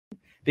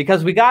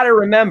because we got to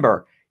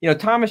remember,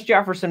 Thomas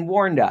Jefferson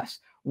warned us,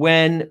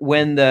 when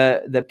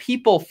the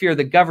people fear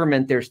the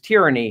government, there's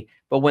tyranny,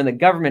 but when the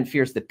government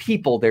fears the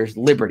people, there's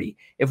liberty.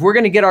 If we're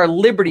going to get our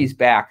liberties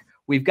back,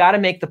 we've got to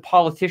make the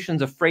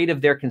politicians afraid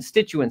of their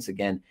constituents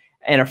again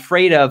and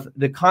afraid of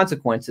the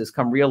consequences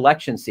come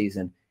re-election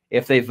season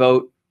if they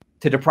vote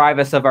to deprive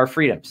us of our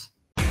freedoms.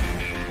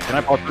 Can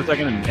I pause for a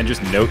second and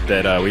just note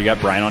that we got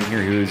Brian on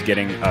here who's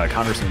getting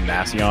Congressman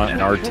Massey on, and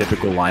our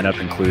typical lineup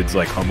includes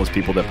like homeless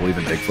people that believe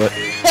in Bigfoot.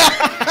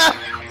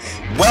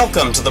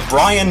 Welcome to the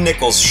Brian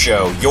Nichols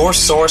Show, your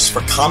source for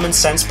common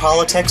sense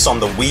politics on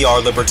the We Are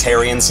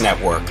Libertarians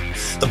network.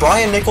 The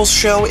Brian Nichols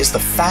Show is the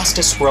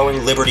fastest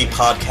growing liberty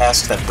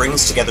podcast that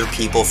brings together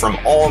people from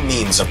all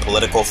means of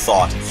political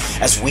thought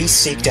as we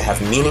seek to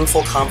have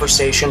meaningful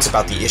conversations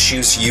about the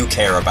issues you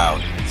care about.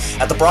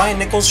 At the Brian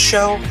Nichols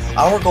Show,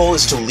 our goal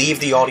is to leave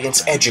the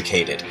audience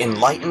educated,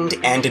 enlightened,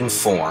 and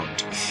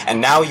informed.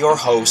 And now your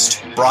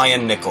host,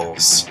 Brian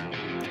Nichols.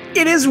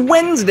 It is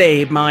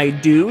Wednesday, my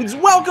dudes.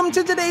 Welcome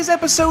to today's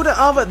episode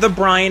of The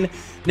Brian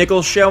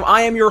Nichols Show.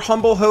 I am your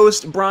humble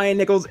host, Brian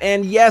Nichols,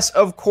 and yes,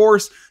 of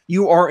course,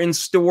 you are in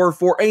store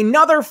for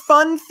another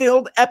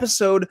fun-filled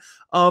episode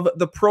of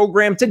the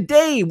program.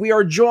 Today, we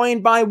are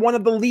joined by one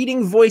of the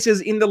leading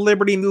voices in the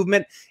liberty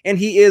movement, and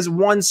he is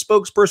one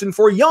spokesperson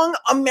for Young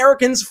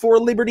Americans for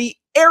Liberty,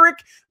 Eric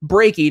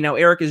Brakey. Now,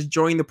 Eric is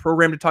joining the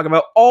program to talk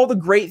about all the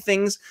great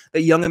things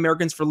that Young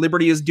Americans for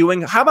Liberty is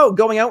doing. How about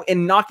going out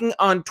and knocking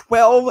on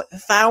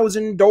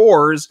 12,000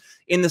 doors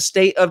in the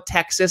state of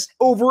Texas?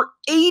 Over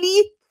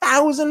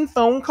 80,000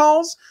 phone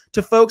calls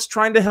to folks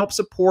trying to help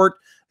support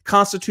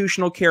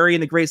constitutional carry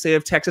in the great state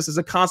of Texas as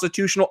a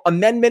constitutional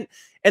amendment.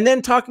 And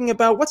then talking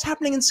about what's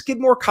happening in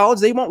Skidmore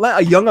College. They won't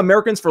let a Young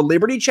Americans for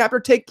Liberty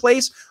chapter take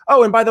place.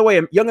 Oh, and by the way,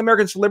 Young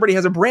Americans for Liberty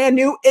has a brand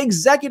new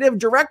executive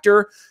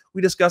director.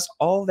 We discuss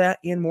all that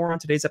and more on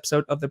today's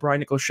episode of The Brian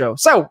Nichols Show.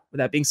 So, with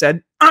that being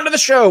said, on to the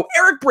show.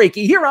 Eric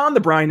Brakey here on The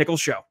Brian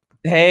Nichols Show.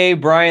 Hey,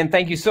 Brian,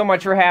 thank you so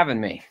much for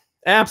having me.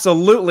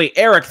 Absolutely.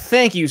 Eric,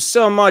 thank you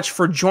so much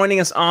for joining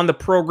us on the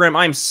program.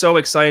 I'm so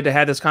excited to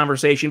have this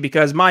conversation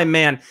because, my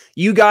man,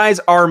 you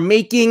guys are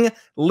making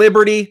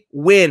liberty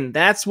win.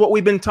 That's what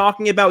we've been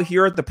talking about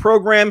here at the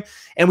program,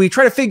 and we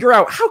try to figure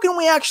out how can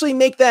we actually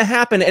make that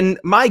happen. And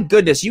my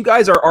goodness, you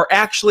guys are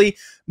actually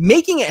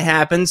making it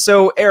happen.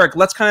 So, Eric,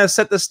 let's kind of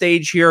set the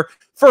stage here.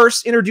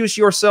 First, introduce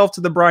yourself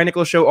to the Brian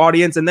Nichols Show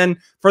audience, and then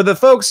for the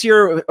folks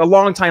here, a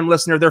longtime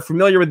listener, they're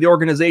familiar with the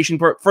organization.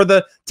 For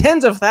the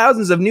tens of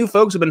thousands of new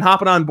folks who've been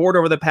hopping on board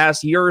over the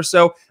past year or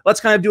so, let's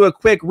kind of do a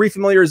quick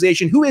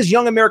refamiliarization. Who is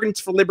Young Americans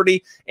for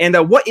Liberty, and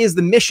what is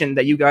the mission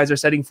that you guys are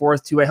setting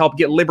forth to help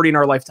get liberty in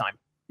our lifetime?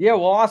 Yeah,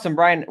 well, awesome,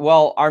 Brian.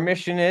 Well, our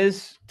mission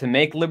is to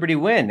make liberty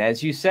win,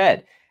 as you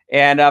said.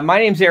 And my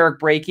name's Eric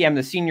Brakey. I'm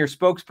the senior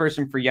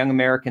spokesperson for Young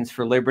Americans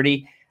for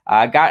Liberty.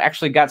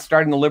 Got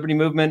started in the liberty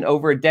movement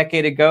over a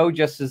decade ago,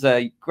 just as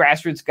a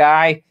grassroots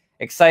guy,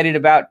 excited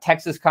about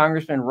Texas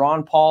Congressman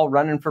Ron Paul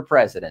running for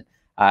president.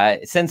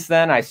 Since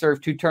then, I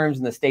served 2 terms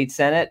in the state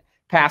Senate,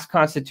 passed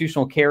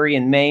constitutional carry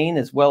in Maine,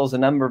 as well as a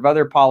number of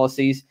other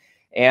policies.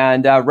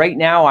 And right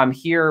now, I'm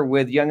here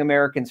with Young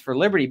Americans for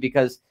Liberty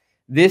because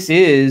this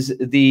is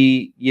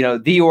the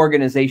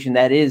organization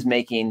that is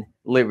making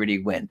liberty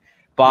win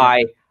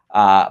by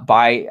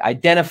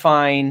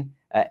identifying,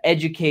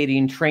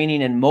 educating,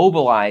 training, and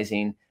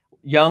mobilizing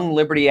young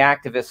liberty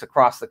activists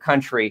across the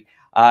country,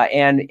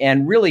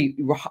 and really,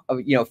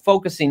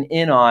 focusing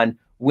in on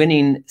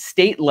winning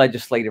state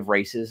legislative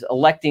races,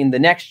 electing the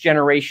next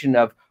generation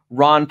of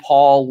Ron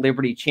Paul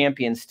liberty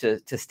champions to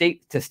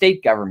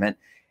state government,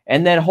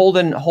 and then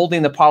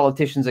holding the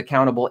politicians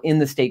accountable in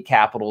the state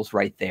capitals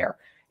right there.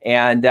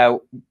 And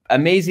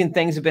amazing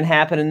things have been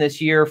happening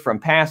this year, from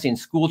passing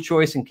school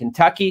choice in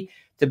Kentucky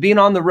to being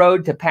on the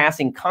road to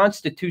passing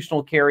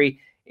constitutional carry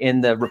in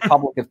the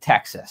Republic of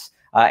Texas,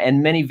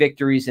 and many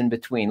victories in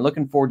between.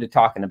 Looking forward to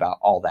talking about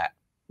all that.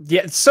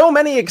 Yeah, so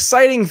many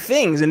exciting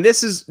things. And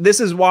this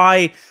is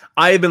why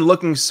I've been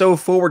looking so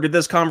forward to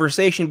this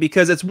conversation,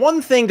 because it's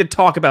one thing to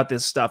talk about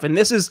this stuff. And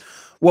this is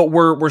what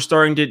we're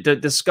starting to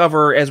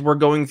discover as we're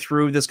going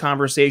through this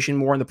conversation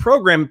more in the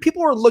program.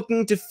 People are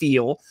looking to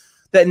feel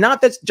that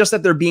not that just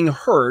that they're being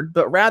heard,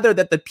 but rather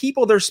that the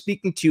people they're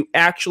speaking to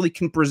actually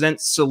can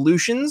present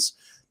solutions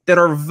that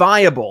are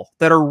viable,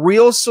 that are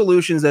real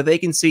solutions that they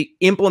can see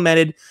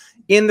implemented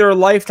in their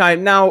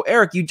lifetime. Now,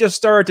 Eric, you just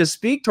started to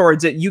speak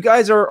towards it. You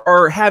guys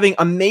are having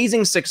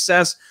amazing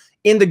success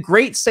in the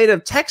great state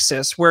of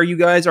Texas, where you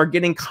guys are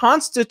getting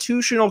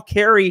constitutional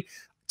carry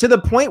to the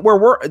point where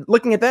we're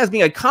looking at that as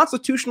being a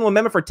constitutional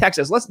amendment for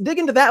Texas. Let's dig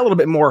into that a little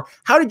bit more.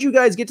 How did you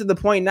guys get to the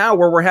point now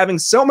where we're having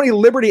so many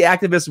liberty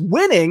activists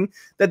winning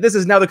that this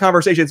is now the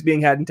conversation that's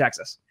being had in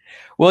Texas?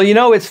 Well,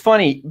 it's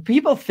funny.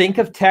 People think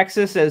of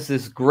Texas as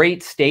this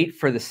great state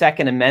for the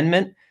Second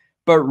Amendment,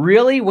 but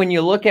really, when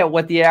you look at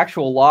what the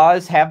actual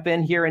laws have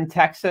been here in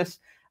Texas,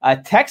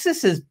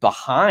 Texas is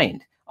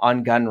behind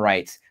on gun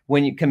rights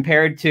when you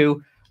compared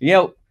to,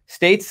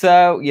 states,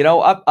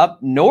 up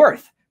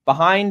north.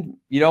 behind,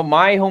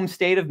 my home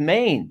state of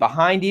Maine,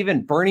 behind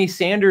even Bernie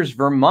Sanders'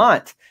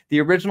 Vermont, the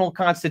original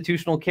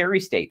constitutional carry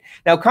state.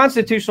 Now,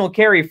 constitutional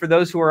carry, for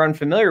those who are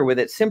unfamiliar with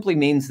it, simply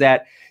means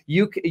that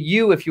you,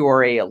 if you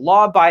are a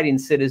law-abiding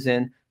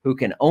citizen who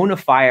can own a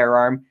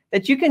firearm,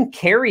 that you can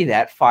carry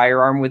that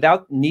firearm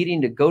without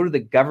needing to go to the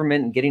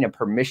government and getting a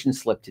permission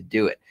slip to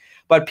do it.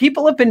 But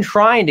people have been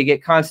trying to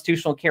get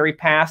constitutional carry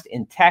passed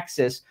in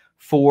Texas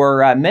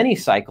for many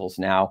cycles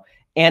now,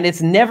 and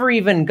it's never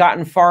even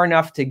gotten far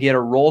enough to get a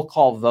roll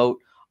call vote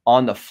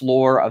on the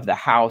floor of the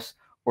House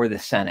or the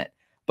Senate.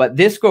 But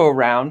this go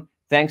around,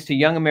 thanks to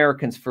Young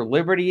Americans for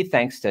Liberty,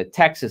 thanks to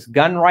Texas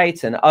gun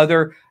rights and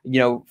other,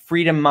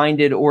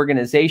 freedom-minded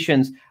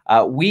organizations,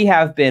 we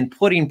have been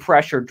putting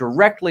pressure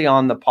directly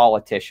on the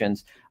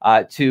politicians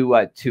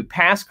to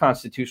pass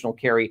constitutional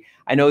carry.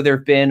 I know there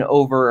have been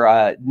over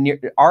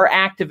our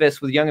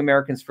activists with Young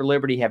Americans for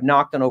Liberty have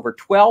knocked on over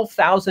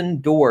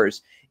 12,000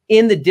 doors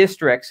in the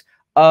districts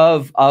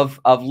of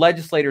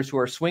legislators who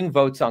are swing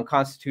votes on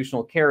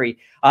constitutional carry,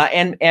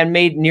 and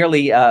made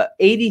nearly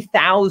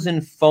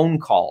 80,000 phone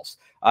calls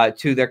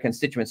to their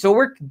constituents. So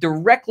we're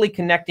directly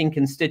connecting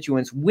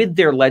constituents with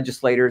their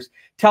legislators,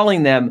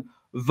 telling them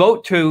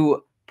vote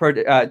to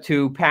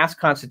pass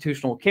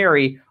constitutional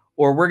carry,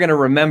 or we're going to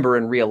remember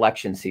in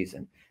re-election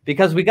season.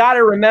 Because we got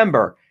to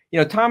remember,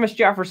 Thomas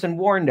Jefferson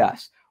warned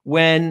us,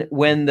 when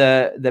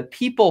the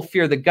people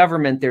fear the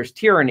government, there's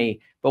tyranny,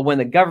 but when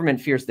the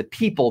government fears the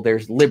people,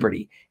 there's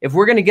liberty. If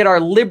we're going to get our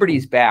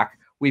liberties back,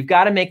 we've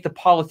got to make the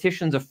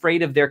politicians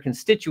afraid of their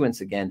constituents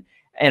again,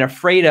 and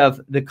afraid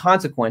of the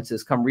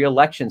consequences come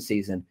re-election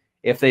season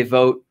if they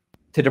vote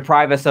to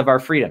deprive us of our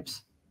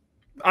freedoms.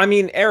 I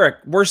mean, Eric,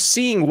 we're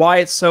seeing why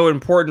it's so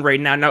important right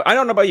now. Now, I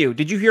don't know about you.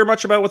 Did you hear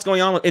much about what's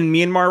going on in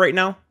Myanmar right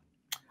now?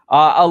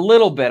 A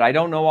little bit. I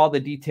don't know all the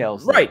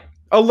details. Right.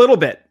 A little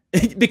bit.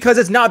 Because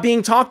it's not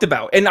being talked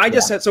about. And I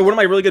just said, so one of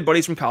my really good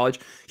buddies from college,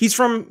 he's he's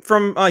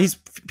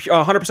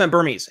 100%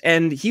 Burmese,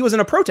 and he was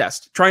in a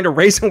protest trying to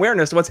raise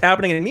awareness to what's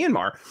happening in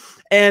Myanmar.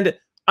 And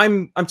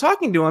I'm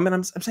talking to him, and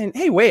I'm saying,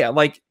 hey, Wea,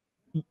 like,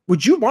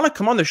 would you want to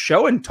come on the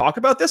show and talk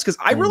about this? Because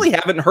I really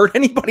haven't heard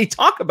anybody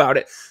talk about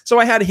it. So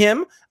I had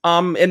him,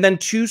 and then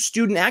 2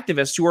 student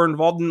activists who are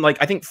involved in, like,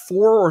 I think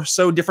 4 or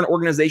so different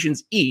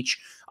organizations each,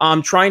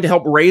 trying to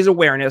help raise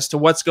awareness to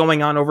what's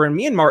going on over in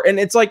Myanmar. And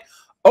it's like,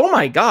 oh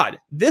my God,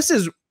 this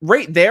is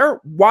right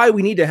there why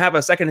we need to have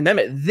a Second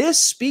Amendment. This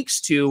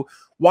speaks to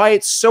why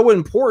it's so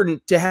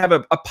important to have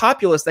a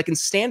populace that can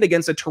stand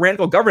against a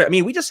tyrannical government. I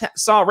mean, we just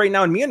saw right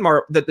now in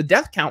Myanmar that the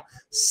death count,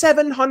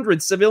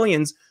 700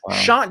 civilians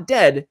shot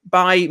dead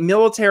by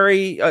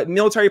military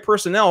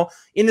personnel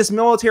in this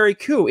military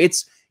coup.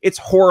 It's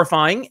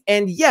horrifying,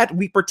 and yet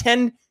we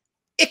pretend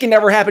it can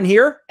never happen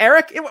here.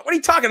 Eric, what are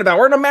you talking about?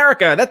 We're in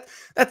America.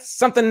 That's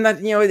something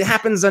that, it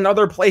happens in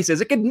other places.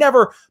 It could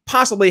never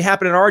possibly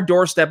happen on our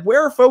doorstep.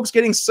 Where are folks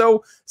getting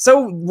so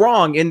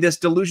wrong in this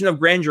delusion of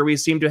grandeur we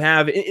seem to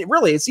have?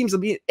 It seems to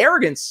be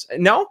arrogance.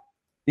 No?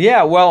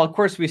 Yeah, well, of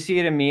course, we see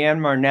it in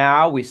Myanmar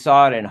now. We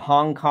saw it in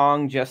Hong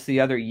Kong just the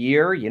other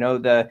year.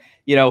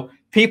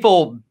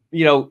 People,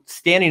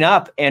 standing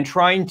up and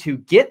trying to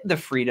get the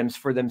freedoms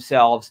for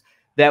themselves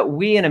that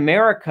we in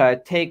America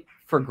take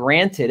for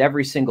granted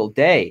every single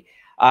day,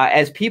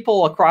 as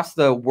people across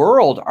the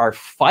world are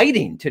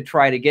fighting to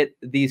try to get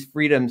these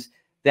freedoms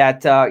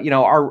that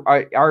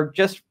are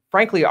just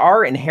frankly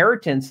our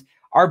inheritance,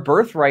 our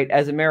birthright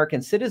as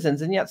American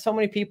citizens, and yet so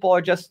many people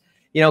are just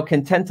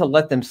content to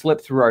let them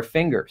slip through our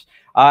fingers.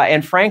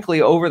 And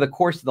frankly, over the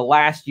course of the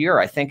last year,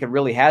 I think it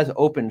really has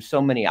opened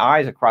so many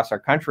eyes across our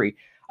country,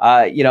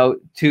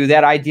 to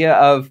that idea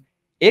of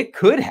it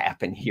could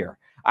happen here.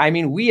 I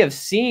mean, we have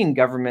seen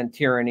government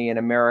tyranny in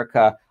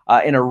America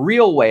in a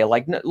real way,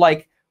 like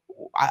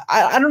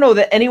I don't know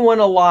that anyone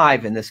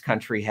alive in this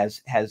country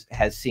has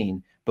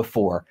seen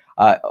before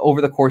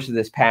over the course of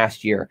this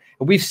past year.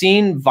 We've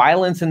seen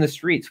violence in the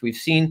streets. We've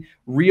seen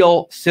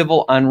real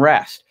civil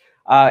unrest.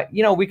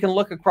 We can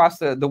look across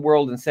the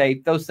world and say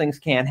those things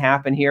can't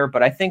happen here,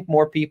 but I think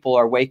more people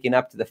are waking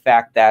up to the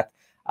fact that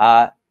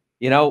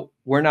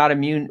we're not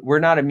immune. We're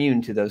not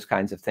immune to those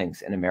kinds of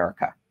things in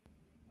America.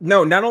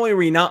 No, not only are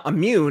we not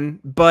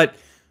immune, but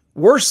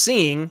we're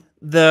seeing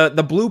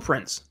the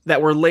blueprints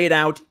that were laid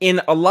out in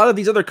a lot of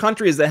these other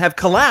countries that have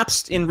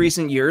collapsed in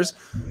recent years.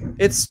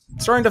 It's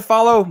starting to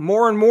follow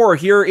more and more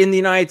here in the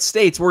United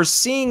States. We're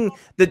seeing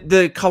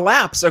the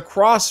collapse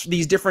across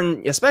these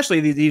different, especially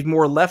these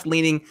more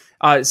left-leaning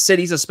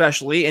cities,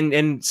 especially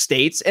in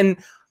states. And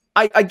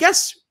I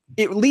guess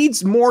it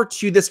leads more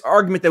to this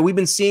argument that we've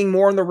been seeing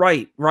more on the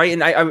right,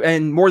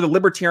 and more the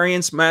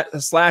libertarian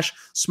slash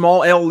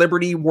small L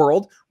liberty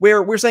world,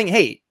 where we're saying,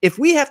 hey, if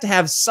we have to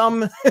have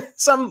some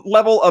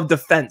level of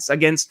defense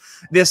against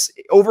this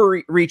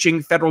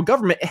overreaching federal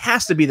government, it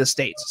has to be the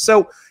states.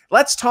 So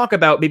let's talk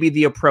about maybe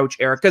the approach,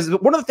 Eric, because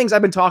one of the things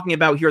I've been talking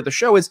about here at the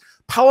show is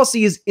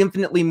policy is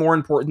infinitely more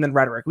important than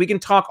rhetoric. We can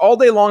talk all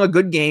day long a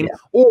good game,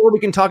 or we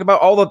can talk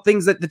about all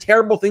the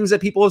terrible things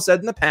that people have said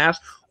in the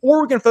past,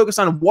 or we can focus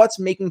on what's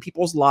making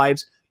people's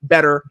lives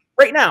better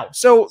right now.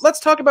 So let's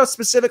talk about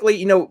specifically,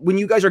 you know, when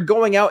you guys are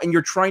going out and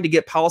you're trying to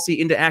get policy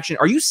into action,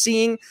 are you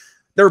seeing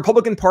the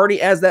Republican Party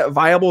as that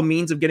viable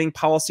means of getting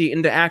policy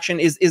into action?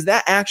 Is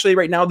that actually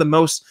right now the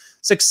most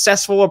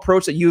successful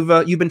approach that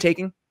you've been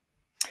taking?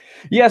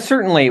 Yeah,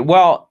 certainly.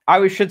 Well,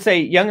 I should say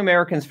Young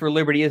Americans for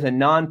Liberty is a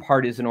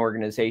nonpartisan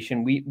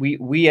organization.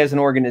 We as an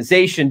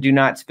organization do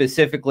not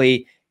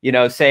specifically, you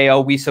know, say,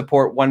 oh, we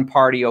support one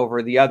party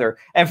over the other.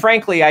 And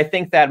frankly, I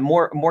think that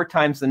more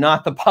times than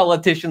not, the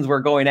politicians we're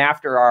going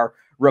after are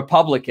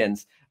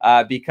Republicans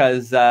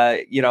because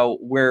you know,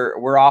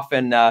 we're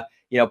often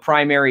you know,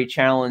 primary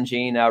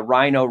challenging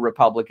rhino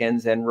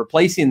Republicans and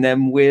replacing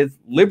them with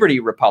Liberty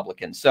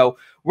Republicans. So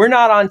we're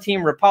not on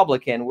Team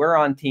Republican, we're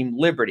on Team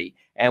Liberty,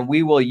 and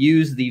we will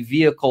use the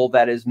vehicle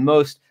that is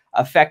most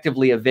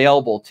effectively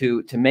available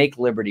to make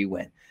Liberty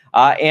win.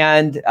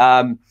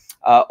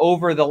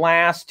 Over the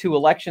last 2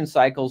 election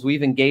cycles,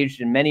 we've engaged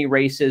in many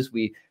races.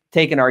 We've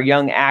taken our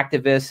young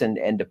activists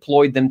and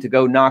deployed them to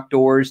go knock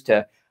doors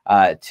to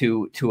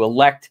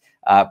elect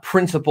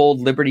principled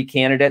Liberty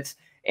candidates.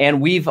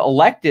 And we've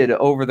elected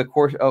over the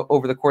course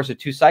of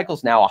 2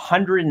 cycles now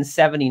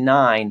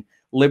 179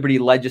 Liberty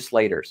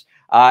legislators.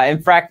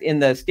 In fact, in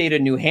the state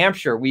of New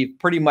Hampshire, we've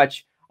pretty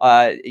much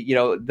you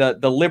know,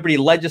 the Liberty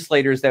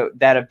legislators that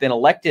have been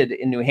elected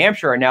in New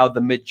Hampshire are now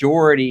the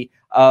majority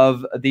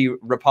of the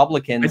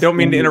Republicans. I don't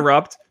mean to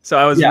interrupt. So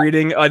I was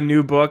reading a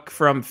new book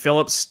from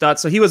Philip Stutz.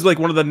 So he was like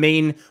one of the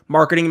main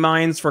marketing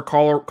minds for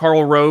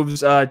Karl Rove's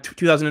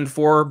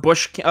 2004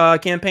 Bush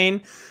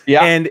campaign.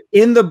 Yeah. And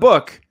in the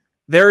book,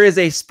 there is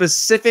a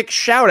specific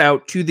shout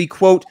out to the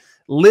quote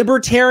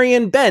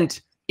libertarian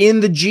bent in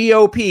the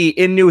GOP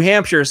in New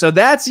Hampshire. So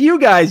that's you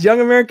guys,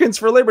 Young Americans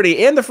for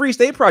Liberty and the Free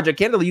State Project.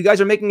 Candidly, you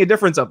guys are making a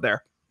difference up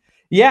there.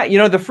 Yeah, you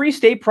know, the Free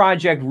State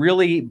Project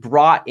really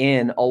brought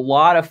in a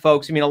lot of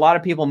folks. I mean, a lot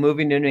of people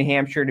moving to New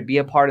Hampshire to be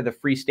a part of the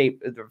Free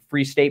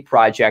State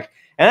Project.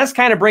 And that's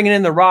kind of bringing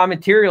in the raw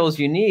materials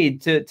you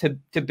need to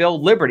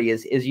build liberty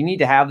is you need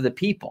to have the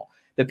people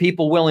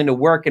willing to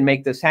work and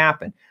make this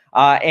happen.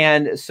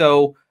 And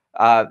so,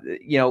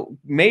 you know,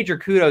 major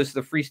kudos to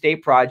the Free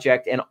State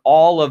Project and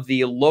all of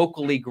the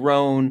locally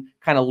grown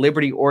kind of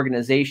liberty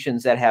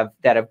organizations that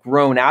have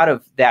grown out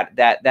of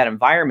that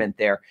environment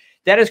there.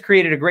 That has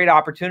created a great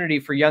opportunity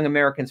for Young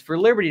Americans for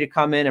Liberty to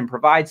come in and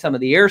provide some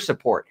of the air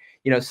support.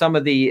 You know, some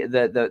of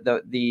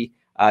the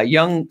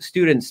young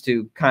students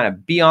to kind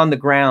of be on the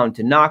ground,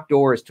 to knock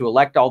doors, to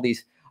elect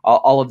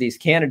all of these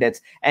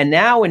candidates. And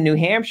now in New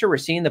Hampshire, we're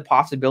seeing the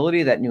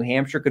possibility that New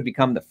Hampshire could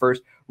become the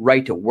first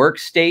right-to-work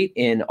state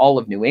in all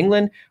of New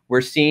England.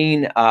 We're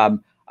seeing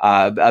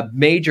a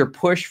major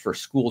push for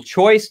school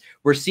choice.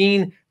 We're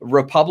seeing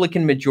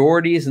Republican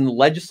majorities in the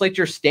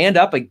legislature stand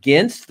up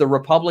against the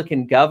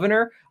Republican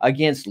governor,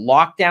 against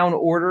lockdown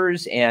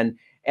orders. And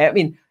I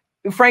mean,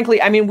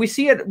 frankly, I mean, we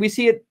see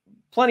it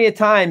plenty of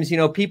times, you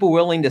know, people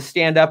willing to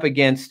stand up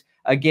against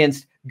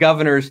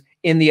governors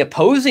in the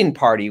opposing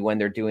party when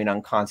they're doing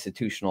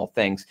unconstitutional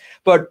things.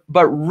 But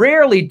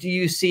rarely do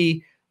you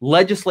see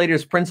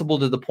legislators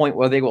principled to the point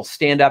where they will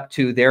stand up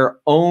to their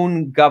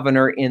own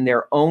governor in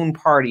their own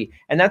party.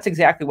 And that's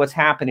exactly what's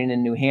happening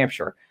in New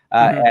Hampshire.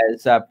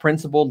 As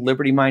principled,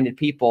 liberty-minded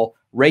people,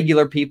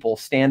 regular people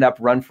stand up,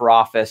 run for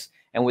office,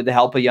 and with the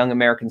help of Young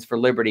Americans for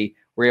Liberty,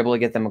 we're able to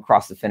get them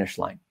across the finish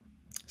line.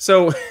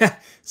 So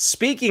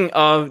speaking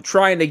of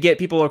trying to get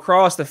people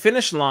across the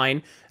finish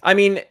line, I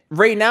mean,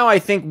 right now, I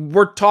think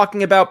we're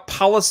talking about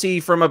policy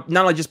from a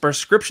not only just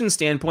prescription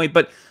standpoint,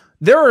 but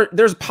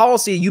there's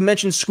policy. You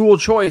mentioned school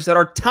choice that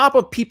are top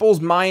of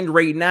people's mind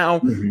right now.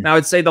 And I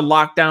would say the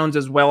lockdowns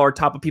as well are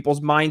top of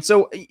people's mind.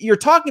 So you're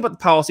talking about the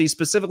policy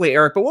specifically,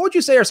 Eric, but what would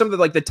you say are some of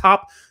the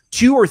top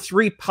 2 or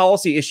 3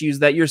 policy issues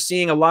that you're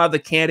seeing a lot of the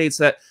candidates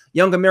that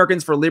Young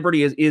Americans for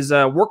Liberty is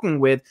working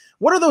with?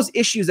 What are those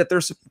issues that they're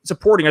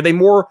supporting? Are they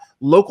more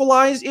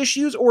localized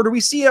issues, or do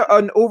we see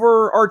an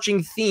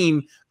overarching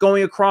theme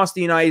going across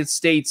the United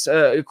States,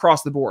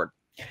 across the board?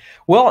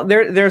 Well,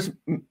 there's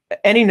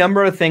any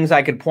number of things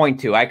I could point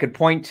to. I could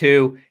point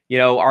to, you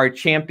know, our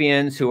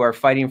champions who are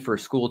fighting for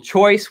school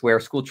choice, where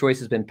school choice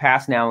has been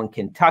passed now in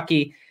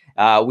Kentucky.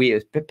 We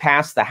have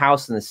passed the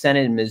House and the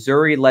Senate in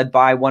Missouri, led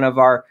by one of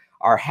our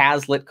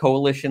Hazlitt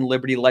Coalition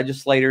Liberty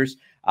legislators.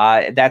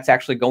 That's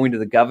actually going to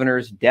the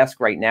governor's desk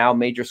right now,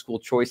 major school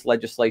choice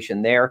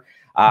legislation there.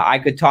 I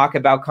could talk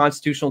about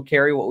constitutional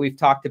carry, what we've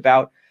talked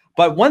about.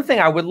 But one thing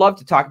I would love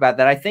to talk about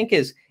that I think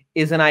is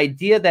an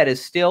idea that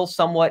is still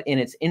somewhat in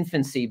its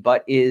infancy,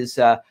 but is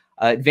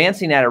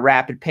advancing at a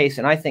rapid pace,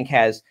 and I think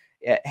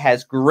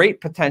has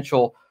great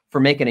potential for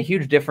making a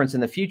huge difference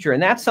in the future.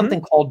 And that's something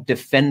called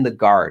Defend the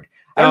Guard.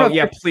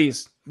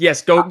 Please.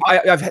 Yes, go.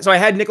 So I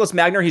had Nicholas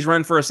Magner. He's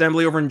running for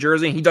assembly over in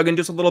Jersey. He dug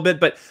into this a little bit,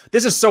 but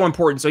this is so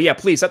important. So yeah,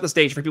 please set the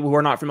stage for people who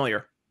are not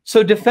familiar.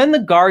 So Defend the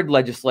Guard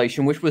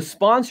legislation, which was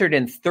sponsored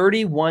in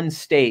 31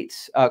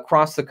 states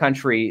across the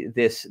country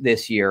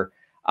this year,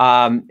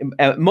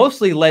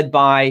 mostly led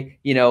by,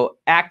 you know,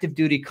 active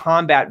duty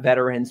combat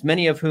veterans,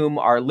 many of whom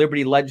are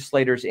Liberty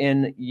legislators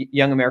in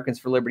Young Americans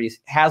for Liberty's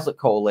Hazlitt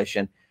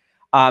Coalition,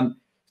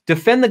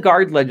 defend the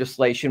guard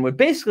legislation would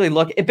basically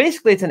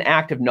it's an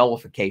act of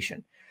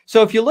nullification.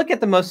 So if you look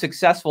at the most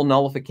successful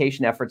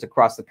nullification efforts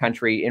across the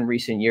country in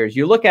recent years,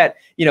 you look at,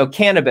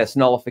 cannabis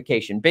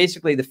nullification.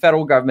 Basically, the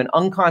federal government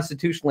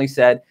unconstitutionally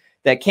said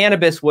that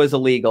cannabis was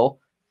illegal.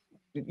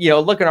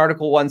 Look at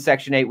Article 1,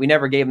 Section 8. We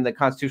never gave them the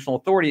constitutional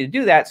authority to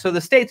do that. So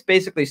the states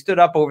basically stood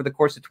up over the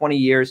course of 20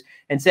 years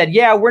and said,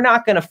 yeah, we're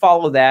not going to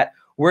follow that.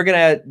 We're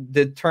going to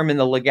determine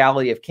the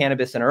legality of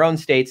cannabis in our own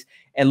states.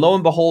 And lo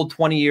and behold,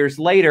 20 years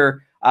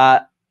later,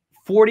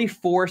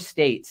 44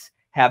 states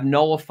have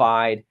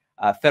nullified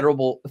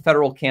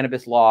federal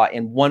cannabis law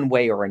in one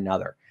way or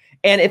another.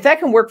 And if that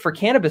can work for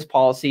cannabis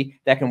policy,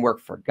 that can work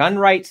for gun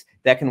rights,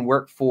 that can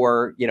work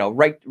for,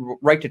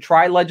 right to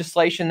try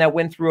legislation that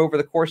went through over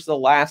the course of the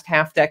last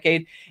half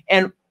decade.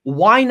 And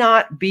why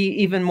not be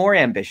even more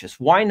ambitious?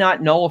 Why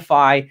not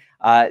nullify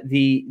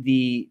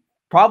probably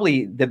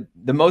the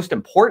most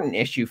important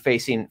issue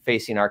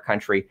facing our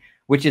country,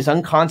 which is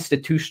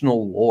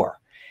unconstitutional war?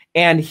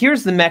 And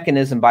here's the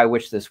mechanism by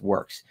which this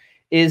works,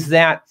 is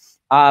that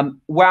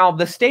while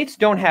the states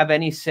don't have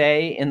any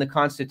say in the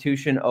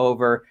Constitution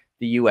over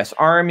the U.S.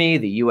 Army,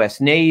 the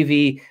U.S.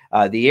 Navy,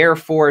 the Air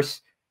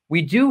Force,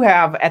 we do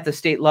have at the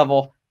state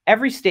level,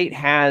 every state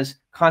has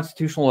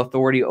constitutional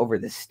authority over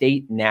the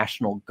state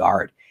National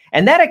Guard.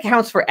 And that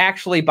accounts for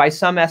actually, by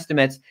some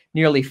estimates,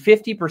 nearly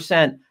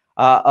 50%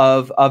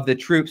 of the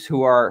troops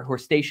who are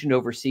stationed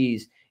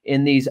overseas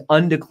in these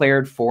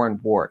undeclared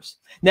foreign wars.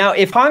 Now,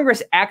 if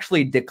Congress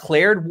actually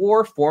declared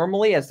war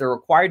formally, as they're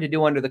required to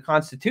do under the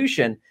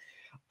Constitution,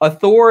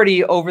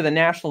 authority over the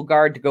National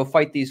Guard to go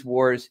fight these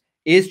wars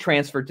is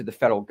transferred to the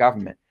federal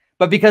government.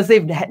 But because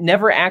they've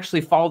never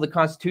actually followed the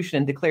Constitution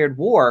and declared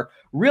war,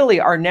 really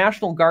our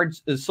National Guard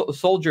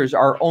soldiers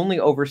are only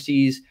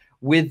overseas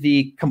with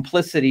the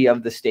complicity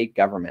of the state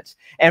governments.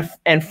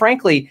 And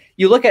frankly,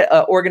 you look at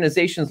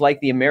organizations like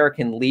the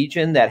American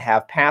Legion that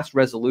have passed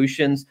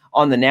resolutions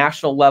on the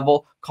national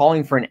level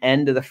calling for an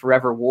end to the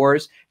forever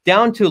wars,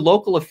 down to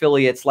local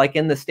affiliates like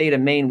in the state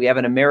of Maine, we have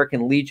an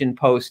American Legion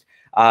post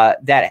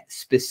that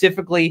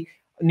specifically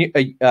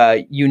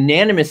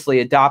unanimously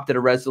adopted a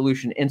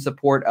resolution in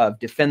support of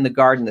Defend the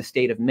Guard in the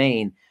state of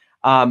Maine.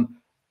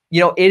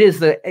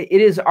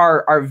 It is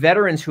our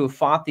veterans who have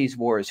fought these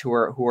wars who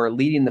are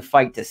leading the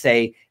fight to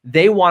say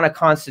they want a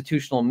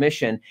constitutional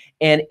mission.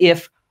 And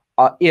if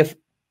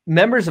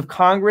members of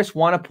Congress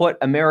want to put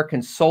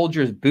American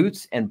soldiers'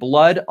 boots and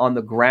blood on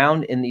the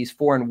ground in these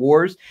foreign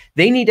wars,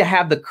 they need to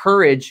have the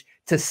courage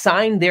to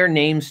sign their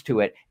names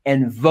to it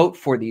and vote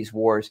for these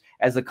wars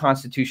as the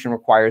Constitution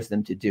requires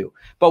them to do.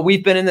 But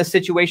we've been in this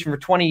situation for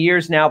 20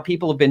 years now.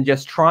 People have been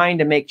just trying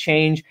to make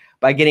change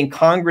by getting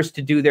Congress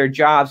to do their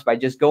jobs, by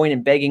just going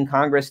and begging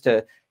Congress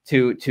to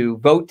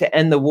vote to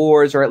end the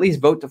wars, or at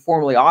least vote to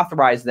formally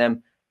authorize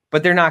them.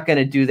 But they're not going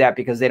to do that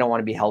because they don't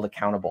want to be held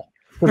accountable.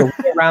 So the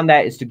way around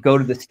that is to go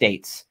to the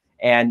states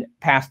and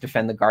pass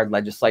Defend the Guard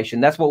legislation.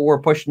 That's what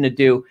we're pushing to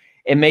do.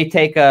 It may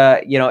take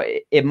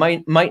it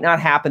might not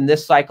happen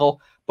this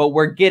cycle, but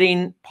we're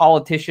getting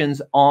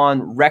politicians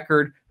on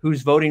record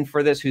who's voting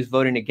for this, who's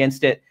voting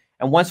against it.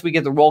 And once we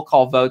get the roll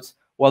call votes,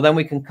 well, then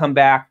we can come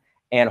back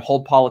and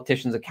hold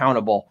politicians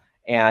accountable.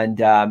 And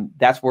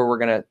that's where we're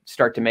going to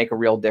start to make a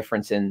real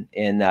difference in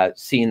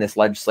seeing this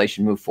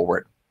legislation move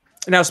forward.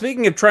 Now,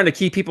 speaking of trying to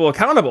keep people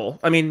accountable,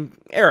 I mean,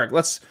 Eric,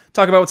 let's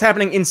talk about what's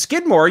happening in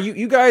Skidmore.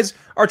 You guys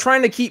are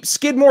trying to keep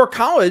Skidmore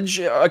College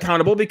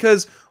accountable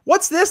because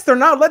what's this? They're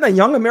not letting a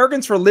Young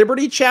Americans for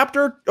Liberty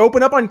chapter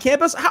open up on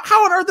campus.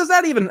 How on earth is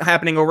that even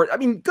happening over? I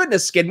mean,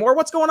 goodness, Skidmore,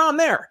 what's going on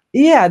there?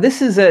 Yeah,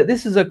 this is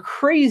a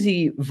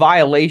crazy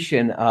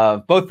violation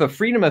of both the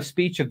freedom of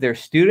speech of their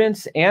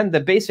students and the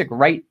basic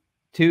right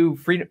to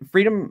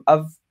freedom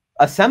of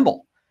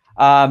assemble.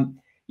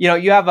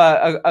 You have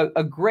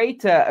a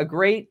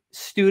great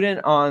student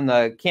on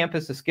the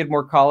campus of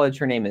Skidmore College.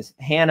 Her name is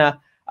Hannah.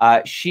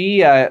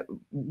 She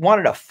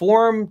wanted to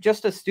form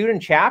just a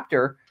student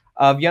chapter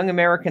of Young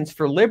Americans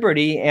for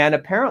Liberty, and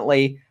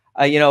apparently,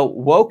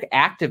 woke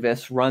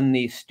activists run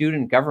the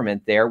student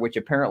government there, which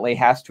apparently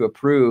has to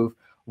approve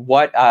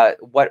what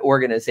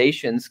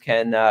organizations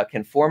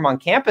can form on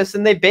campus,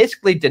 and they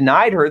basically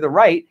denied her the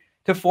right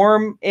to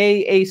form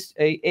a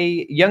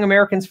Young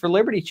Americans for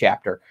Liberty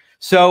chapter.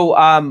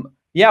 So.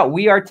 Yeah,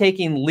 we are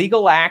taking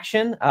legal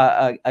action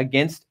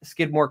against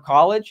Skidmore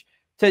College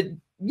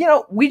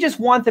we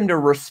just want them to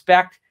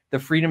respect the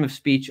freedom of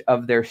speech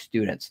of their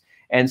students.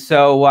 And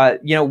so,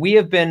 we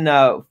have been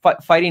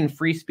fighting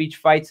free speech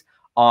fights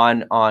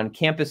on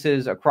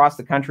campuses across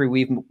the country.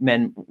 We've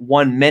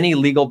won many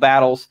legal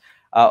battles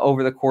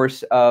over the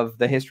course of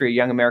the history of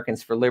Young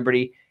Americans for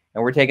Liberty,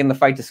 and we're taking the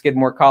fight to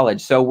Skidmore College.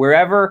 So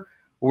wherever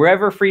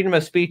freedom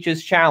of speech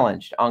is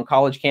challenged on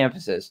college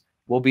campuses,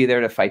 we'll be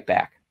there to fight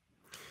back.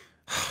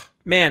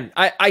 Man,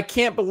 I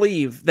can't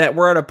believe that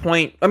we're at a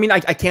point. I mean, I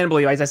can't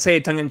believe, as I say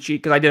it tongue in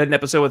cheek, because I did an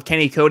episode with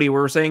Kenny Cody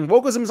where we're saying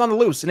wokeism is on the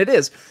loose, and it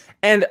is.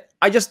 And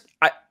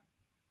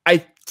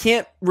I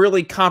can't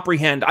really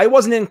comprehend. I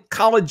wasn't in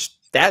college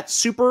that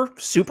super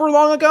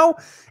long ago.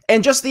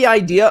 And just the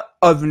idea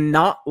of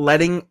not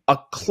letting a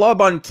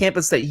club on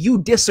campus that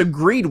you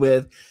disagreed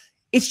with,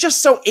 it's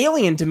just so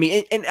alien to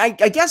me. And I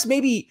guess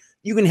maybe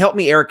you can help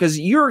me, Eric, because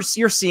you're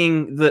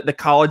seeing the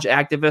college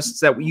activists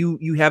that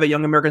you have at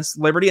Young Americans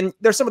for Liberty, and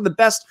they're some of the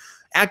best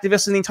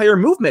activists in the entire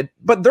movement,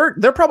 but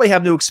they're probably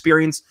have no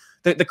experience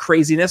the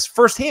craziness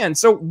firsthand.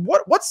 So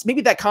what's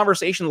maybe that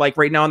conversation like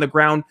right now on the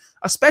ground,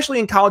 especially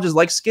in colleges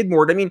like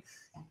Skidmore? I mean,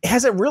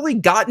 has it really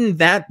gotten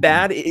that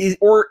bad,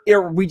 or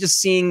are we just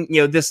seeing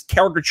this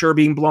caricature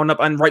being blown up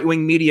on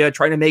right-wing media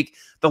trying to make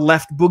the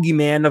left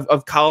boogeyman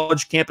of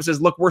college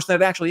campuses look worse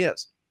than it actually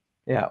is?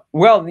 Yeah,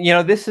 well,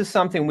 this is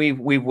something we've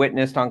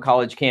witnessed on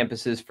college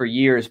campuses for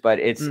years, but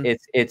it's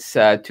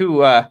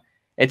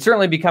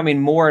certainly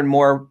becoming more and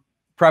more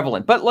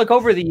prevalent. But look,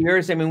 over the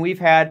years, I mean, we've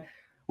had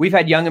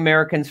Young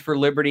Americans for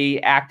Liberty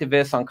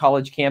activists on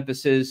college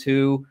campuses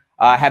who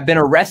have been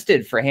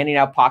arrested for handing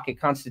out pocket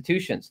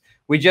constitutions.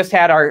 We just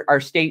had our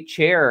state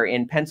chair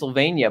in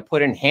Pennsylvania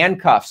put in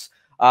handcuffs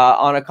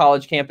on a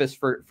college campus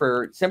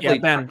for simply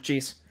Ben.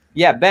 Jeez.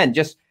 Yeah, Ben.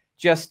 Just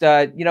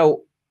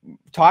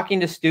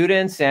talking to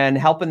students and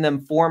helping them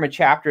form a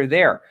chapter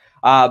there.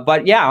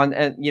 But yeah,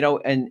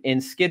 and in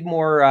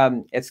Skidmore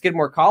at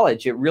Skidmore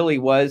College, it really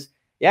was.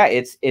 Yeah,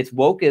 it's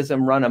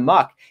wokeism run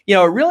amok. It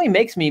really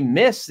makes me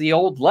miss the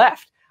old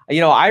left.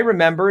 I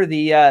remember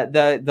the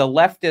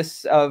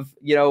leftists of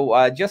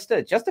just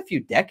a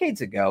few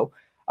decades ago,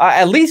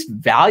 at least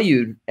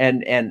valued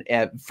and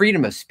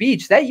freedom of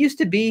speech. That used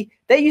to be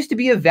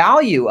a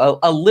value,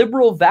 a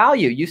liberal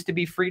value used to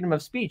be freedom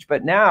of speech.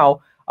 But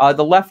now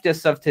the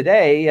leftists of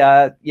today,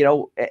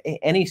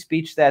 any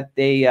speech that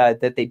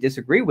they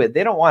disagree with,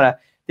 they don't want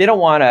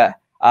to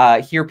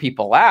hear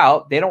people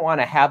out. They don't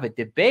want to have a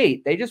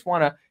debate. They just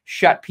want to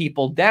shut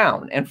people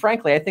down. And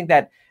frankly, I think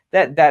that's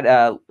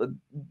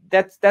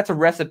a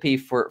recipe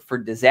for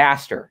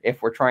disaster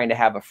if we're trying to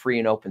have a free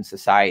and open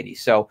society.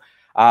 So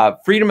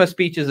freedom of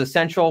speech is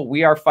essential.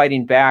 We are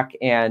fighting back,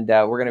 and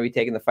we're going to be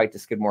taking the fight to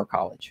Skidmore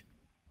College.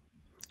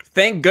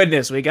 Thank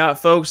goodness we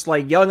got folks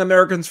like Young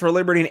Americans for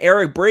Liberty and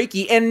Eric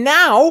Brakey, and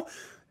now,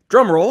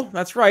 drumroll,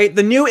 that's right,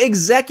 the new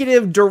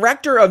executive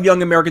director of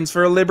Young Americans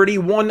for Liberty,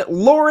 one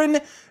Lauren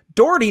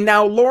Doherty.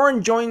 Now,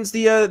 Lauren joins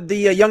the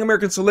Young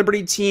Americans for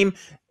Liberty team.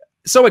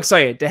 So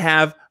excited to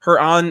have her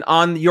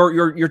on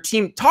your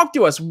team. Talk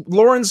to us,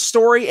 Lauren's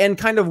story, and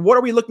kind of what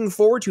are we looking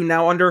forward to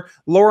now under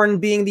Lauren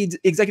being the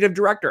executive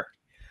director?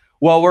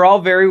 Well, we're all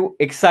very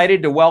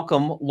excited to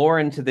welcome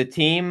Lauren to the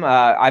team.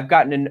 I've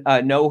gotten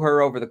to know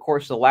her over the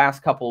course of the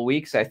last couple of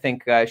weeks. I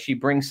think she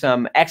brings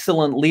some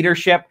excellent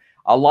leadership,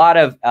 a lot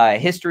of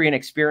history and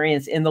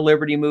experience in the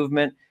Liberty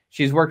movement.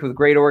 She's worked with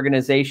great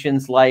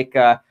organizations like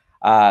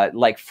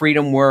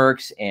Freedom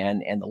Works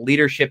and the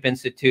Leadership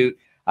Institute.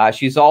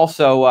 She's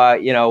also,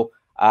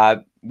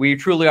 we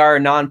truly are a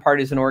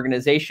nonpartisan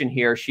organization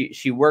here.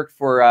 She worked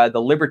for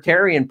the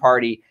Libertarian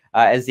Party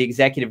as the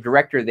executive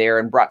director there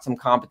and brought some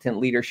competent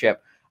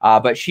leadership.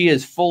 But she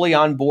is fully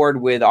on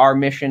board with our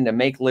mission to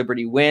make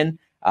liberty win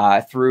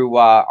through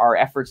our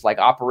efforts like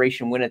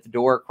Operation Win at the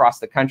Door across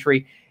the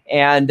country.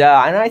 And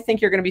I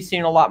think you're going to be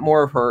seeing a lot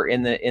more of her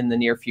in the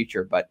near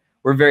future. But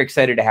we're very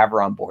excited to have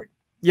her on board.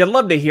 Yeah, I'd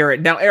love to hear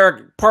it. Now,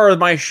 Eric, part of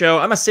my show,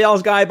 I'm a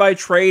sales guy by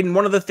trade, and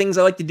one of the things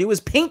I like to do is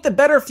paint the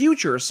better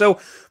future. So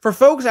for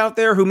folks out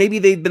there who maybe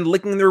they've been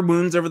licking their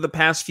wounds over the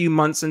past few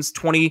months since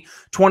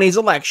 2020's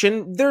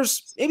election,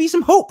 there's maybe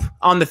some hope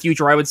on the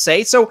future, I would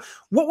say. So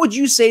what would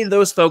you say to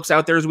those folks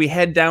out there as we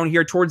head down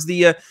here towards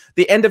the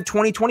end of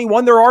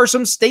 2021? There are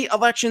some state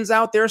elections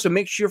out there, so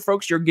make sure,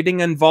 folks, you're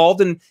getting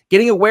involved and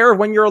getting aware of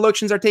when your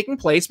elections are taking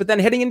place. But then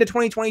heading into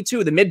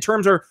 2022, the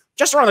midterms are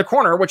just around the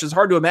corner, which is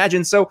hard to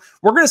imagine. So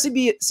we're going to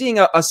be seeing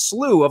a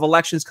slew of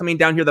elections coming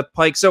down here the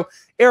pike. So,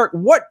 Eric,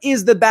 what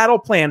is the battle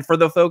plan for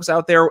the folks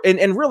out there?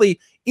 And really,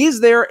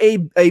 is there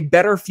a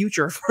better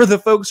future for the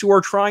folks who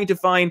are trying to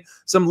find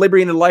some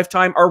liberty in their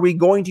lifetime? Are we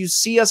going to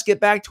see us get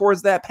back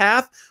towards that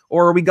path,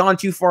 or are we gone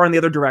too far in the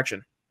other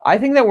direction? I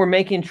think that we're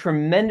making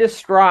tremendous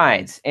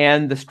strides,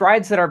 and the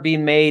strides that are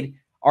being made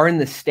are in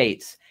the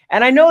states.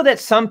 And I know that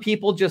some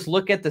people just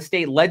look at the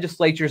state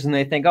legislatures and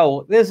they think,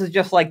 oh, this is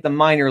just like the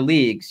minor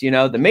leagues.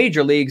 The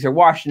major leagues are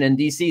Washington,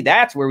 D.C.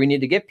 That's where we need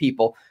to get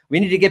people.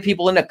 We need to get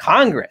people into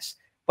Congress.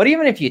 But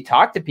even if you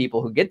talk to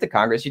people who get to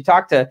Congress, you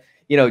talk to,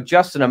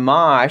 Justin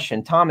Amash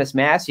and Thomas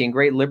Massey and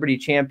great liberty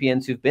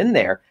champions who've been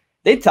there,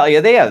 they tell you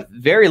they have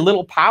very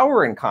little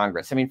power in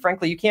Congress. I mean,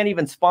 frankly, you can't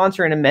even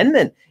sponsor an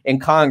amendment in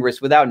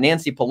Congress without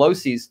Nancy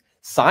Pelosi's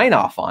sign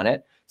off on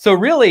it. So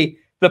really,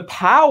 the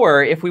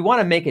power, if we want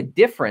to make a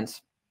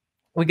difference,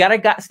 we got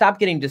to stop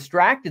getting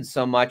distracted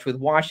so much with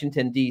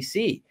Washington,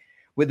 D.C.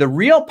 With the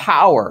real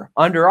power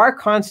under our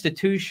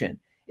Constitution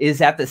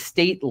is at the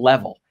state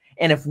level.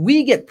 And if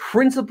we get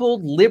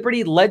principled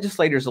liberty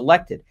legislators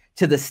elected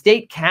to the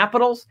state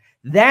capitals,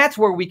 that's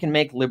where we can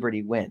make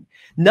liberty win.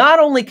 Not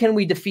only can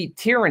we defeat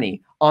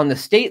tyranny on the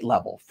state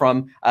level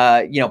from,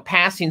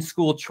 passing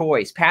school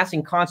choice,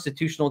 passing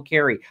constitutional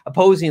carry,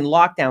 opposing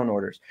lockdown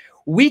orders,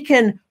 we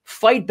can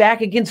fight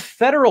back against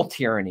federal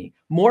tyranny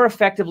more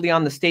effectively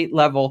on the state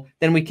level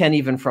than we can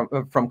even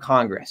from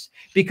Congress.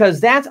 Because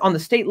that's on the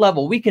state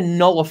level, we can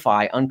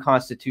nullify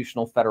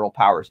unconstitutional federal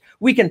powers.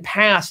 We can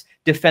pass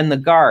Defend the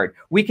Guard.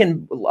 We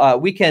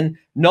can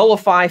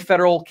nullify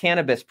federal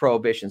cannabis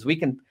prohibitions.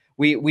 We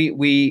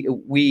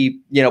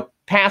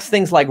pass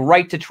things like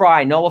right to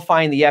try,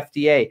 nullifying the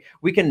FDA.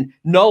 We can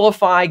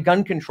nullify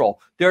gun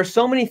control. There are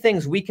so many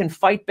things we can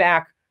fight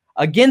back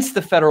against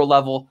the federal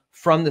level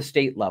from the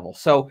state level.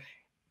 So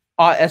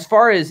as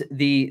far as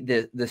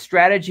the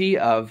strategy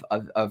of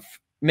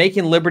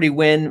making liberty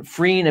win,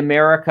 freeing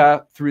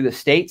America through the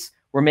states,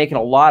 we're making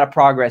a lot of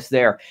progress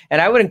there.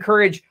 And I would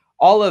encourage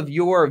all of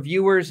your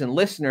viewers and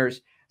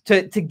listeners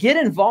to get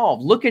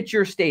involved. Look at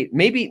your state.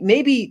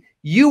 Maybe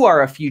you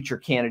are a future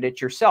candidate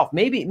yourself.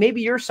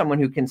 Maybe you're someone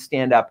who can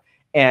stand up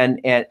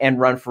and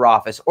run for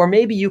office, or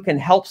maybe you can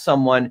help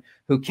someone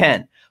who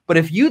can. But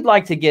if you'd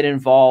like to get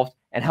involved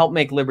and help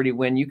make liberty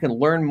win, you can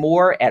learn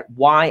more at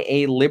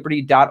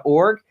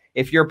yaliberty.org.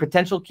 If you're a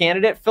potential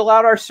candidate, fill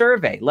out our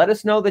survey. Let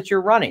us know that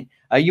you're running.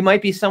 You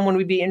might be someone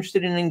we'd be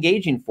interested in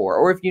engaging for,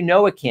 or if you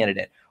know a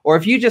candidate, or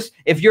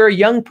if you're a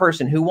young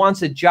person who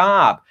wants a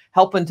job,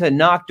 helping to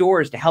knock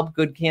doors to help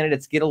good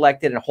candidates get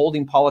elected and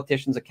holding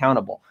politicians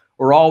accountable.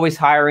 We're always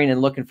hiring and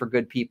looking for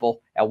good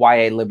people at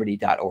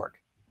yaliberty.org.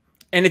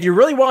 And if you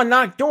really want to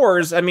knock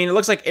doors, I mean, it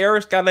looks like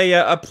Eric's got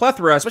a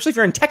plethora, especially if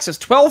you're in Texas.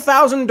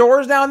 12,000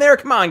 doors down there.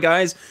 Come on,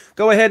 guys.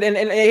 Go ahead and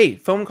hey,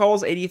 phone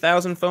calls,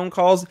 80,000 phone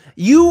calls.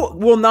 You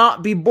will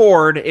not be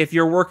bored if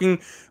you're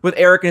working with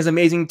Eric and his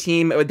amazing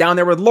team down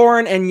there with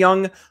Lauren and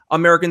Young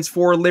Americans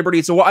for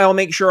Liberty. So what I'll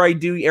make sure I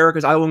do, Eric,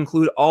 is I will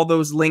include all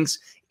those links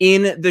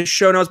in the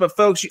show notes. But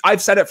folks,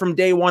 I've said it from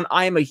day one,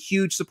 I am a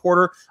huge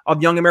supporter of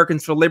Young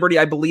Americans for Liberty.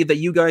 I believe that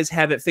you guys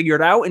have it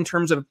figured out in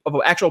terms of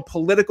actual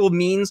political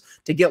means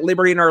to get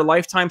liberty in our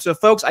lifetime. So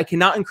folks, I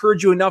cannot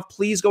encourage you enough.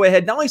 Please go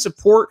ahead, not only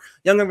support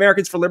Young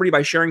Americans for Liberty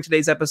by sharing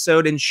today's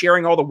episode and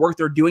sharing all the work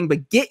they're doing,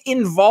 but get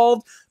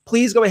involved.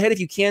 Please go ahead, if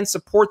you can,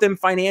 support them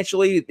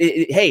financially.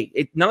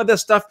 None of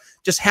this stuff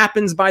just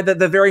happens by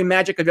the very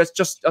magic of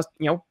just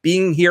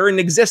being here and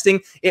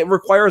existing. It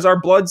requires our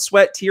blood,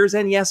 sweat, tears,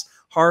 and yes,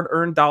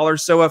 hard-earned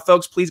dollars. So,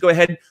 folks, please go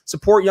ahead,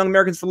 support Young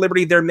Americans for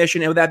Liberty, their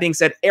mission. And with that being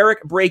said,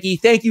 Eric Brakey,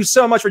 thank you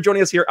so much for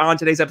joining us here on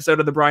today's episode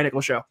of The Brian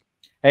Nichols Show.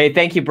 Hey,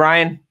 thank you,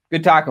 Brian.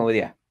 Good talking with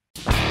you.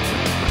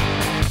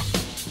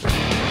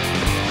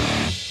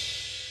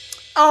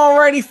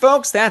 Alrighty,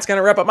 folks, that's going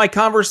to wrap up my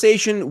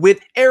conversation with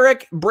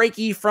Eric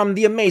Brakey from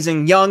the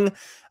amazing Young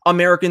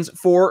Americans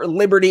for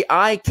Liberty.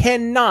 I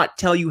cannot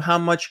tell you how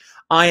much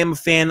I am a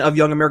fan of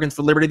Young Americans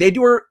for Liberty. They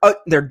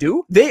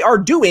are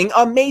doing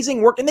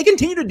amazing work, and they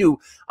continue to do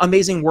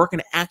amazing work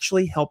and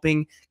actually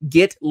helping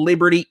get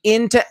liberty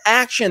into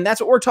action. That's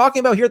what we're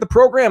talking about here at the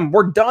program.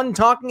 We're done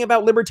talking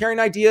about libertarian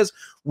ideas.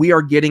 We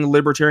are getting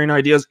libertarian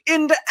ideas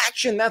into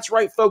action. That's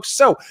right, folks.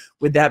 So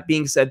with that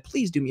being said,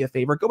 please do me a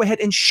favor. Go ahead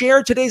and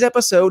share today's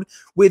episode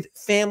with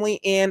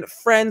family and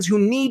friends who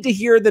need to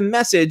hear the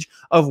message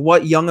of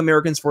what Young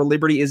Americans for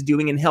Liberty is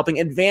doing and helping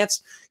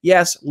advance,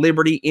 yes,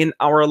 liberty in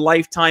our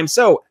lifetime.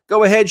 So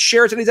go ahead,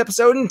 share today's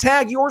episode and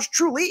tag yours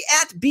truly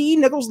at B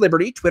Nichols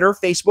Liberty, Twitter,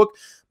 Facebook,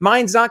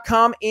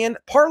 Minds.com, and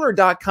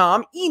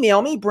Parler.com.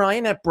 Email me,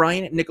 Brian, at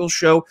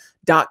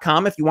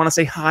BrianNicholsShow.com if you want to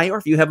say hi, or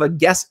if you have a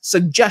guest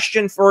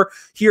suggestion for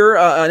here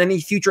on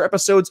any future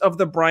episodes of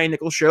The Brian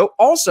Nichols Show.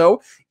 Also,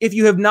 if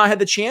you have not had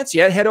the chance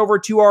yet, head over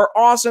to our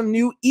awesome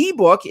new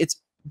ebook. It's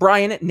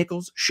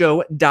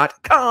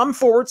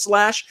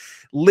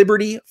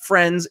BrianNicholsShow.com/Liberty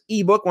Friends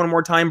ebook. One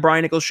more time,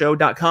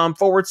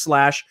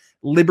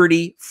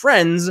 BrianNicholsShow.com/Liberty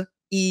Friends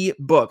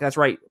ebook. That's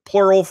right,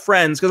 plural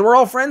friends, because we're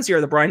all friends here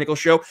at the Brian Nichols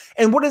Show.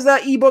 And what is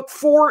that ebook?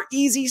 4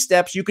 easy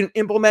steps you can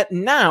implement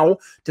now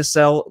to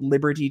sell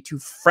liberty to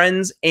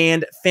friends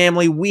and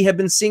family. We have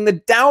been seeing the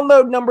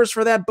download numbers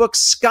for that book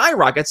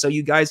skyrocket, so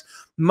you guys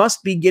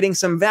must be getting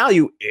some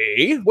value,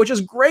 which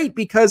is great,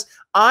 because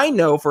I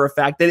know for a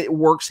fact that it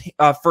works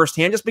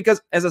firsthand, just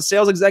because as a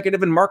sales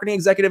executive and marketing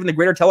executive in the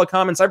greater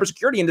telecom and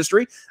cybersecurity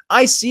industry,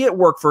 I see it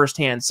work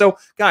firsthand. So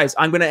guys,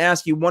 I'm going to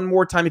ask you one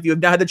more time, if you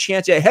have not had the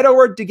chance yet, head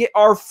over to get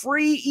our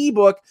free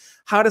ebook,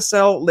 How to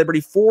Sell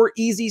Liberty, 4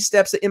 easy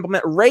steps to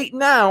implement right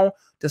now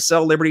to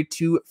sell liberty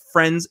to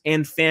friends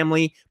and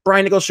family.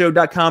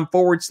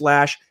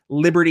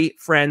 BrianNicholsShow.com/Liberty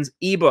Friends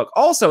ebook.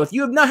 Also, if you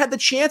have not had the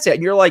chance yet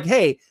and you're like,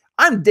 hey,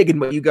 I'm digging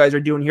what you guys are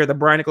doing here at the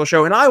Brian Nichols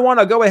Show, and I want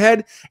to go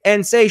ahead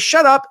and say,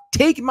 shut up,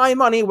 take my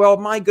money. Well,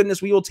 my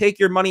goodness, we will take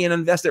your money and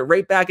invest it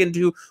right back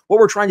into what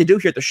we're trying to do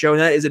here at the show,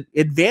 and that is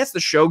advance the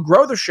show,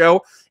 grow the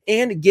show,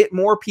 and get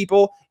more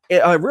people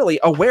really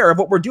aware of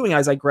what we're doing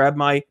as I grab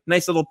my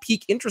nice little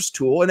peak interest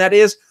tool, and that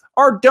is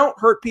our Don't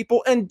Hurt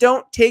People and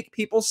Don't Take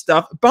People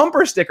Stuff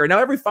bumper sticker. Now,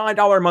 every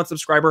 $5 a month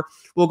subscriber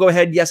will go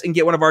ahead, yes, and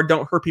get one of our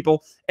Don't Hurt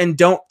People and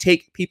Don't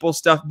Take People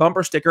Stuff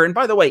bumper sticker. And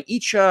by the way,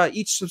 each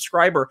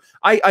subscriber,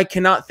 I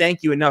cannot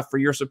thank you enough for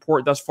your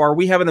support thus far.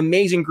 We have an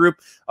amazing group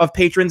of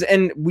patrons,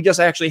 and we just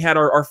actually had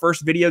our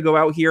first video go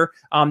out here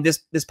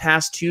this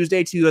past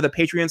Tuesday to the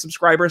Patreon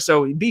subscribers.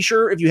 So be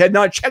sure, if you had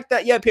not checked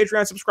that yet,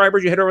 Patreon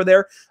subscribers, you head over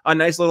there. A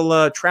nice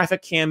little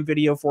traffic cam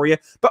video for you.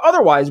 But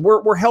otherwise,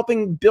 we're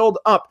helping build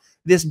up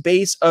this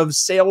base of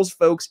sales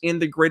folks in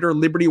the greater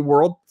Liberty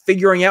world,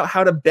 figuring out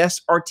how to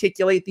best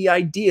articulate the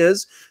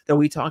ideas that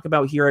we talk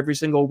about here every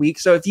single week.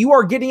 So if you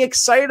are getting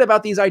excited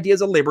about these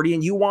ideas of liberty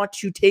and you want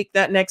to take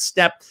that next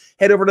step,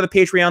 head over to the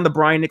Patreon, The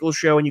Brian Nichols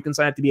Show, and you can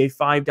sign up to be a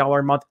 $5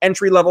 a month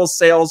entry-level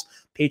sales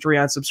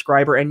Patreon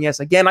subscriber. And yes,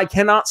 again, I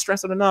cannot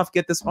stress it enough.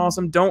 Get this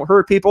awesome Don't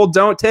Hurt People,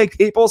 Don't Take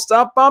People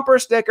Stuff bumper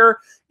sticker.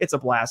 It's a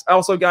blast.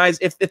 Also, guys,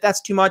 if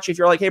that's too much, if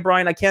you're like, hey,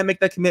 Brian, I can't make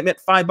that commitment,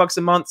 $5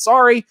 a month.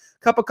 Sorry,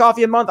 cup of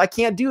coffee a month. I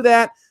can't do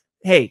that.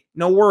 Hey,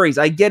 no worries.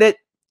 I get it.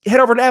 Head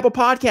over to Apple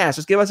Podcasts.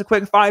 Just give us a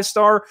quick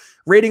 5-star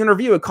rating and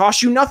review. It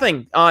costs you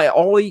nothing.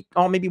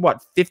 All maybe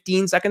what,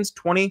 15 seconds,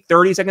 20,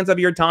 30 seconds of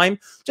your time.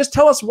 Just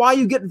tell us why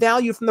you get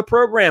value from the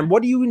program.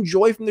 What do you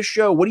enjoy from the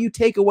show? What do you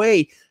take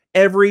away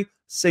every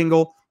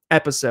single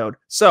episode?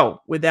 So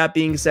with that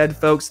being said,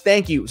 folks,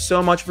 thank you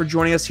so much for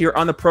joining us here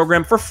on the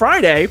program for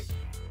Friday.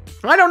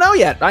 I don't know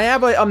yet. I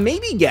have a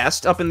maybe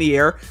guest up in the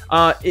air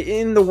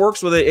in the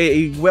works with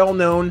a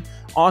well-known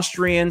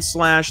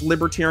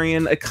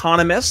Austrian/libertarian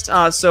economist.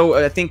 So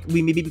I think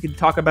we could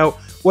talk about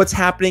what's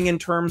happening in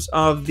terms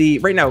of the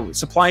right now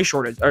supply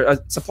shortage,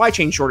 or supply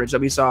chain shortage that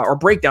we saw, or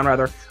breakdown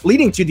rather,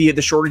 leading to the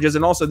shortages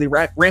and also the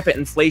rampant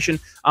inflation.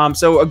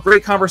 So a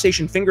great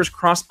conversation. Fingers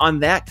crossed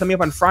on that coming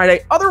up on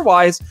Friday.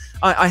 Otherwise,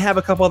 I have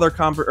a couple other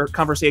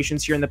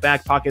conversations here in the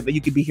back pocket that you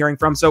could be hearing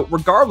from. So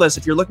regardless,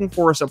 if you're looking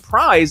for a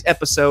surprise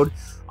episode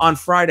on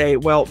Friday,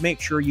 well,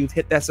 make sure you've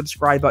hit that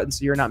subscribe button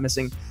so you're not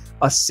missing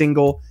a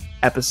single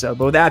episode.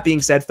 But with that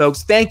being said,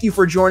 folks, thank you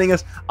for joining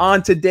us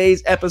on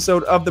today's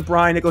episode of The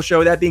Brian Nichols Show.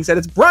 With that being said,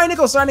 it's Brian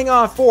Nichols signing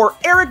off for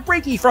Eric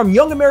Brakey from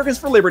Young Americans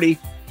for Liberty.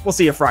 We'll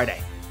see you Friday.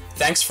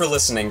 Thanks for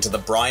listening to The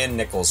Brian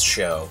Nichols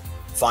Show.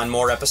 Find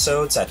more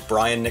episodes at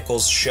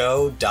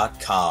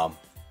briannicholsshow.com.